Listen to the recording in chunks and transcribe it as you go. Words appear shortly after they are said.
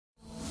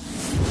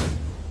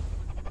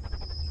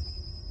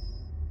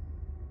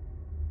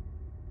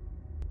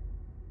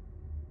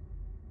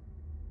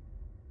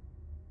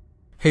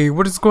Hey,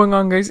 what is going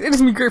on, guys? It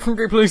is me, Great from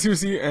Great Place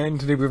UC, and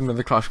today we have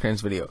another Clash of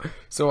Clans video.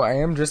 So I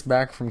am just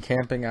back from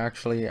camping.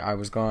 Actually, I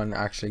was gone.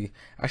 Actually,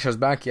 I was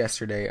back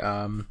yesterday.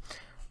 I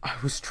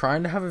was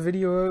trying to have a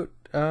video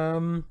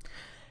out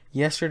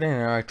yesterday,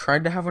 and I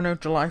tried to have one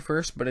out July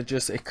 1st, but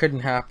it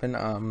couldn't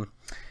happen.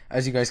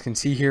 As you guys can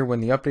see here,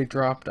 when the update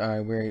dropped,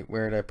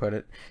 where did I put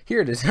it?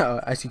 Here it is.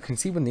 As you can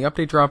see, when the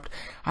update dropped,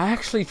 I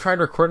actually tried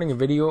recording a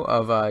video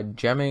of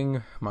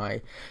gemming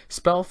my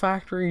spell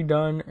factory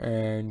done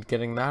and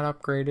getting that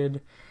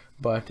upgraded,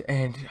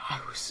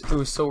 it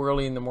was so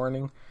early in the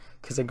morning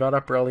because I got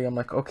up early. I'm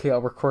like, okay,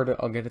 I'll record it,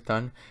 I'll get it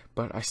done.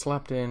 But I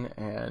slept in,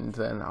 and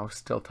then I was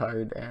still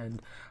tired,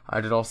 and I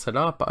had it all set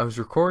up. I was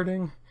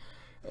recording,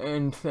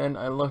 and then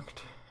I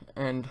looked,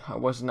 and I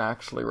wasn't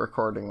actually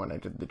recording when I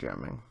did the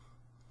gemming.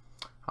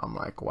 I'm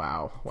like,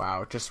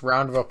 wow, just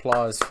round of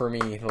applause for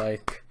me,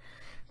 like,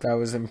 that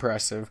was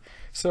impressive.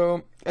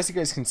 So, as you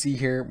guys can see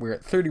here, we're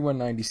at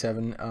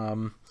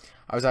 3197,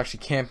 I was actually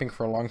camping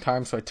for a long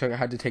time, so I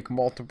had to take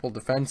multiple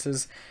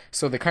defenses,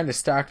 so they kind of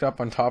stacked up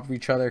on top of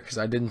each other, because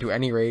I didn't do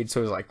any raids, so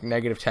it was like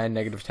negative 10,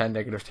 negative 10,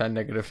 negative 10,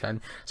 negative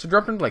 10, so it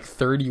dropped into like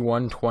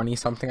 3120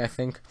 something, I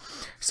think.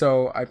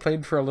 So I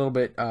played for a little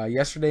bit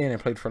yesterday, and I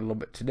played for a little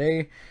bit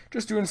today,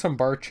 just doing some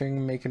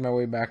barching, making my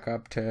way back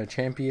up to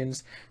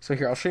champions. So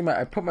here, I'll show you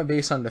I put my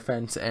base on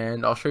defense,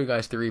 and I'll show you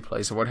guys the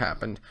replays of what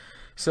happened.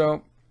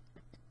 So,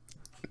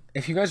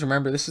 if you guys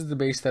remember, this is the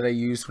base that I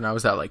used when I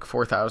was at like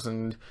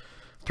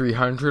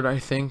 4,300, I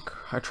think.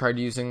 I tried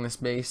using this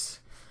base,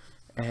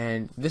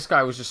 and this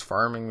guy was just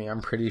farming me.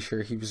 I'm pretty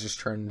sure he was just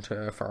trying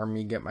to farm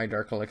me, get my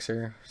Dark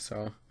Elixir.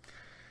 So,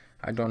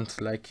 I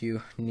don't like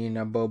you,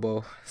 Nina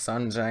Bobo.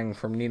 Sanjang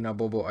from Nina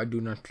Bobo, I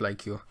do not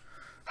like you.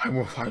 I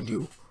will find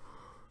you,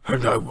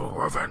 and I will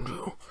revenge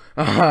you.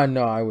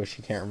 No, I wish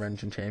he can't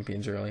revenge in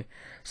champions, really.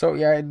 So,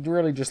 yeah, it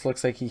really just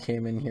looks like he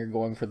came in here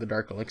going for the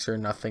Dark Elixir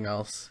and nothing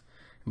else.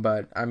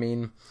 But, I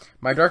mean,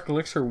 my Dark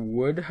Elixir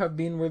would have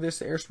been where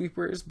this air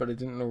sweeper is, but I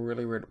didn't know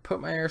really where to put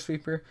my air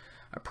sweeper.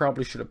 I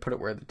probably should have put it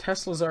where the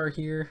Teslas are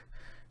here.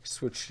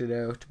 Switched it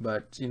out,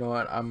 but you know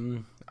what,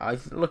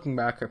 looking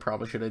back, I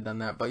probably should have done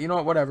that. But you know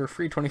what, whatever,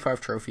 free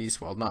 25 trophies.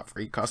 Well, not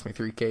free, cost me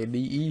 3k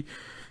DE.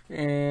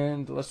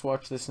 And let's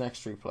watch this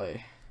next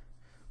replay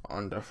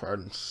on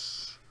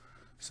defense.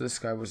 So this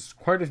guy was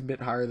quite a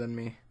bit higher than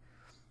me.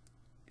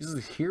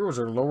 His heroes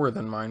are lower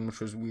than mine, which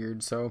was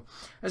weird. So,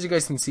 as you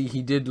guys can see,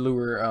 he did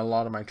lure a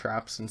lot of my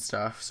traps and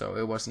stuff, so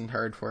it wasn't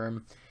hard for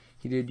him.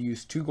 He did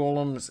use 2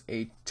 golems,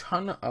 a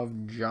ton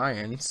of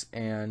giants,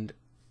 and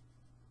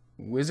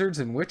wizards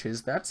and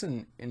witches. That's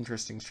an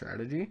interesting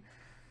strategy.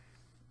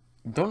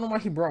 Don't know why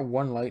he brought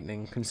 1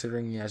 lightning,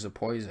 considering he has a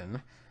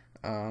poison.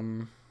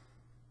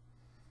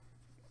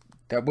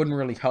 That wouldn't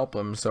really help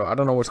him, so I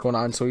don't know what's going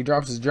on. So he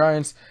drops his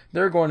giants,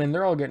 they're going in,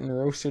 they're all getting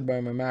roasted by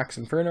my Max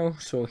Inferno,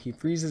 so he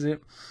freezes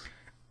it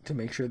to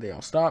make sure they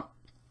all stop.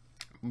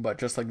 But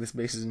just like this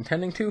base is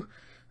intending to,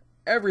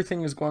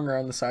 everything is going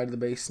around the side of the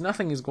base,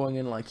 nothing is going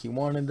in like he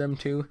wanted them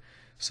to.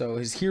 So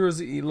his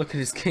heroes, look at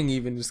his king,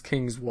 even his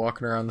king's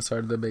walking around the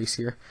side of the base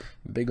here,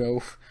 big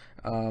oaf.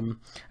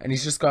 And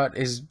he's just got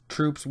his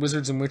troops,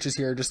 wizards and witches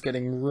here, just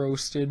getting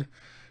roasted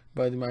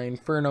by my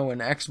Inferno and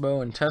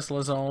Expo and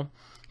Teslas all.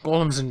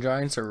 Golems and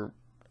giants are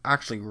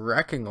actually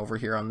wrecking over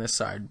here on this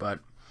side, but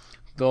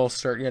they'll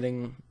start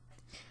getting,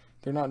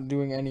 they're not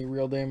doing any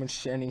real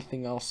damage to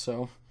anything else,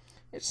 so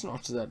it's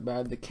not that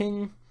bad. The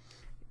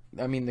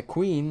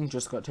queen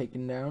just got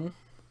taken down,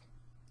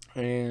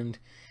 and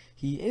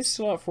he is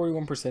still at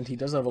 41%. He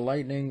does have a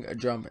lightning, a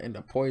jump, and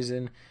a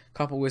poison, a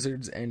couple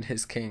wizards, and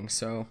his king,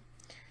 so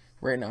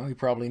right now he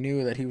probably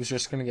knew that he was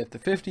just going to get the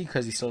 50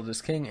 because he still had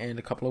his king and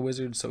a couple of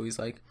wizards, so he's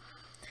like,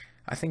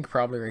 I think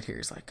probably right here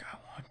he's like, I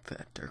want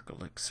that Dark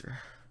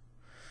Elixir.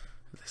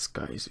 This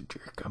guy's a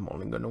jerk. I'm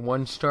only going to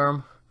 1-star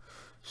him,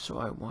 so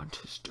I want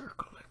his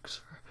Dark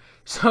Elixir.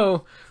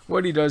 So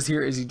what he does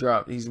here is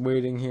he's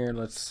waiting here.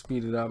 Let's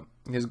speed it up.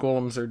 His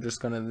golems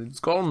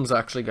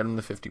actually get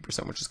him to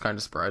 50%, which is kind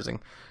of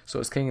surprising. So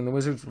his king and the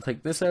wizards will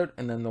take this out,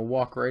 and then they'll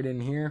walk right in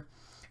here.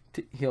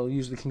 He'll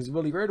use the king's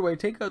ability right away,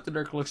 take out the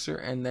Dark Elixir,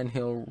 and then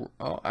he'll,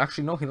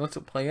 actually no, he lets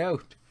it play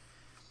out.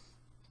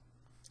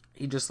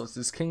 He just lets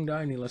his king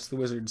die, and he lets the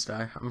wizards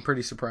die. I'm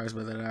pretty surprised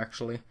by that,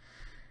 actually.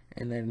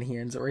 And then he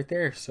ends it right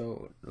there.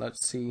 So,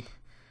 let's see.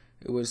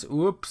 It was,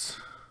 whoops.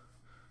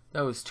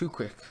 That was too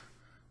quick.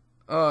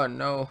 Oh,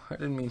 no. I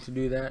didn't mean to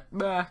do that.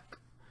 Back.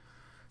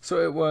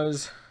 So, it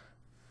was,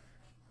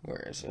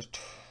 where is it?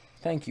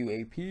 Thank you,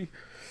 AP.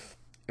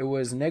 It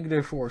was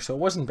 -4, so it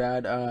wasn't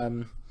bad.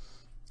 And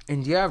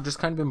yeah, I've just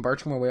kind of been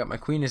barching my way up. My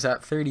queen is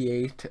at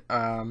 38.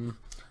 I'm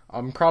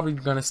probably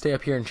going to stay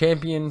up here in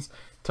champions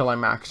till I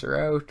max her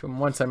out, and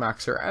once I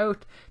max her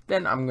out,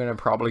 then I'm going to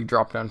probably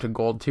drop down to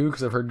gold 2,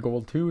 because I've heard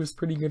gold 2 is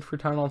pretty good for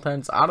town hall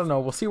 10s. I don't know,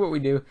 we'll see what we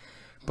do,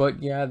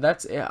 but yeah,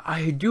 that's it.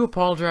 I do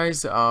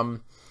apologize.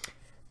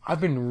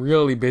 I've been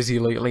really busy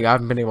lately. I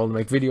haven't been able to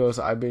make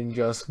videos. I've been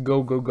just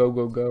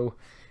go.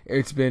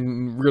 It's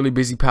been really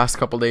busy past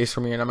couple days for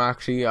me, and I'm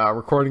actually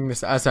recording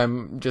this as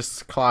I'm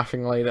just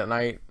clashing late at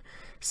night.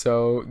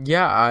 So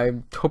yeah, I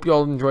hope you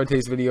all enjoyed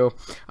today's video.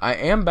 I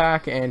am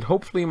back, and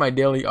hopefully my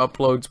daily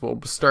uploads will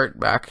start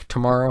back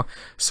tomorrow.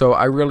 So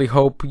I really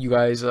hope you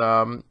guys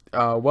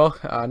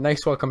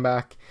nice welcome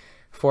back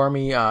for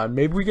me.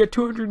 Maybe we get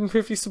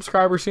 250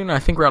 subscribers soon. I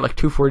think we're at like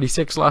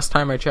 246 last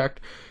time I checked.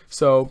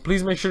 So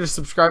please make sure to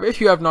subscribe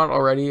if you have not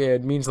already.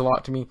 It means a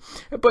lot to me.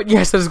 But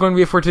yes, that is going to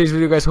be it for today's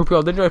video, guys. Hope you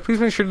all did enjoy. Please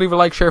make sure to leave a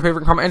like, share,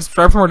 favorite, comment, and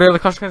subscribe for more daily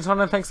Clash of Clans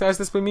content. Thanks, guys.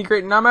 This has been me,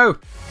 Great, and I'm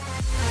out.